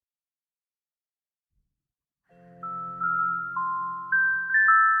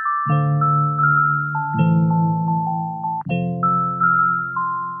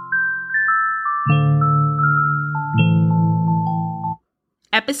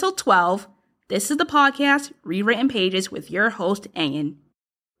episode 12. This is the podcast, Rewritten Pages, with your host, Ayan.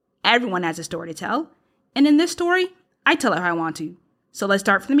 Everyone has a story to tell, and in this story, I tell it how I want to. So let's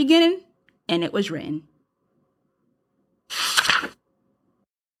start from the beginning, and it was written.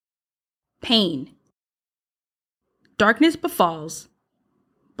 Pain. Darkness befalls,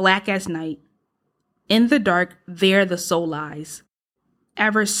 black as night. In the dark, there the soul lies.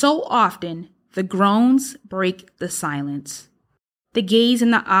 Ever so often, the groans break the silence. The gaze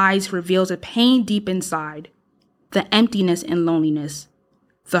in the eyes reveals a pain deep inside, the emptiness and loneliness,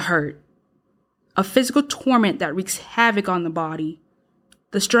 the hurt. A physical torment that wreaks havoc on the body,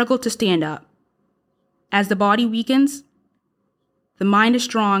 the struggle to stand up. As the body weakens, the mind is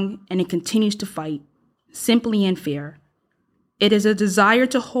strong and it continues to fight, simply in fear. It is a desire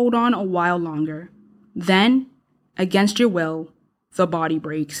to hold on a while longer. Then, against your will, the body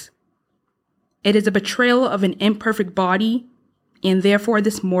breaks. It is a betrayal of an imperfect body and therefore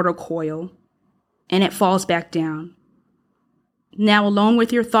this mortal coil, and it falls back down. Now alone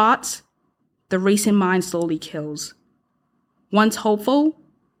with your thoughts, the racing mind slowly kills. Once hopeful,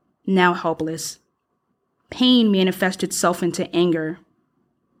 now helpless. Pain manifests itself into anger.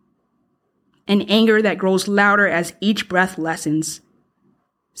 An anger that grows louder as each breath lessens.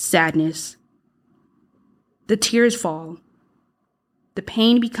 Sadness. The tears fall. The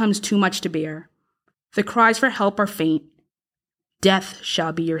pain becomes too much to bear. The cries for help are faint. Death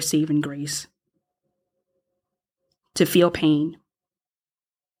shall be your saving grace. To feel pain.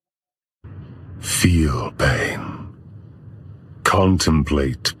 Feel pain.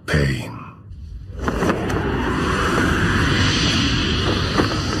 Contemplate pain.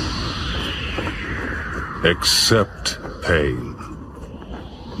 Accept pain.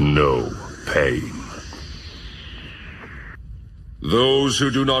 Know pain. Those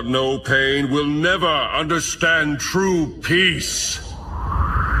who do not know pain will never understand true peace.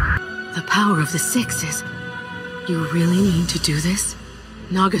 The power of the Sixes. You really mean to do this?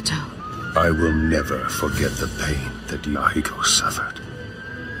 Nagato. I will never forget the pain that Yahiko suffered.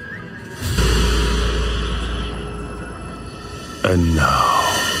 And now...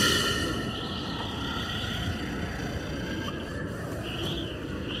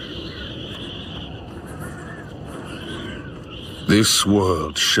 this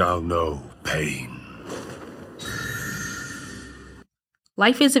world shall know pain.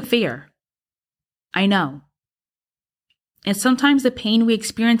 Life isn't fair. I know. And sometimes the pain we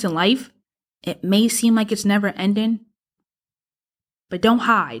experience in life, it may seem like it's never ending. But don't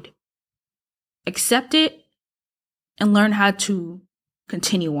hide. Accept it and learn how to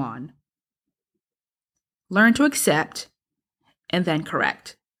continue on. Learn to accept and then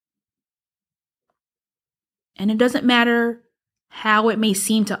correct. And it doesn't matter how it may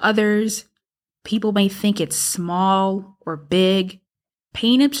seem to others. People may think it's small or big.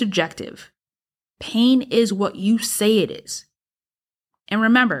 Pain is subjective. Pain is what you say it is. And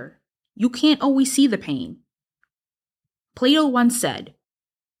remember, you can't always see the pain. Plato once said,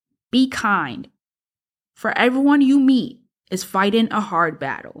 "Be kind, for everyone you meet is fighting a hard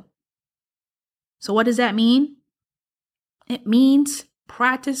battle." So what does that mean? It means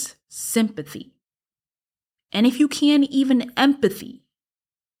practice sympathy. And if you can, even empathy.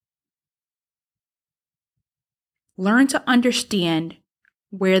 Learn to understand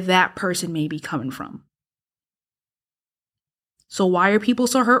where that person may be coming from. So why are people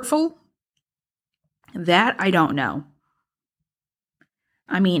so hurtful? That I don't know.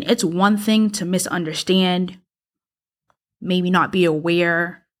 I mean, it's one thing to misunderstand, maybe not be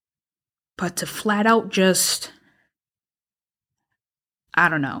aware, but to flat out just, I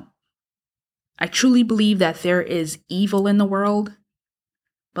don't know. I truly believe that there is evil in the world.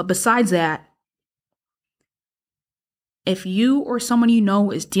 But besides that, if you or someone you know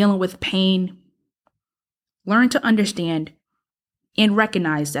is dealing with pain, learn to understand and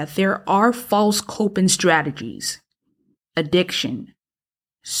recognize that there are false coping strategies, addiction,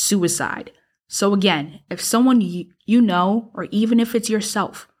 suicide. So again, if someone you know, or even if it's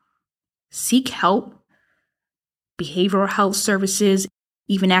yourself, seek help, behavioral health services.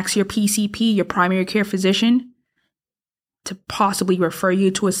 Even ask your PCP, your primary care physician, to possibly refer you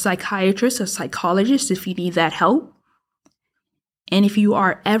to a psychiatrist, a psychologist if you need that help. And if you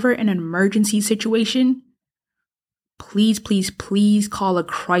are ever in an emergency situation, please, please, please call a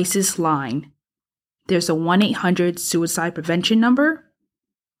crisis line. There's a 1-800 suicide prevention number.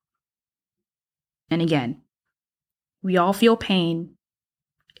 And again, we all feel pain.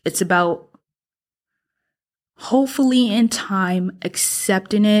 It's about hopefully in time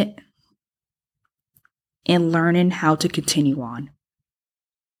accepting it and learning how to continue on.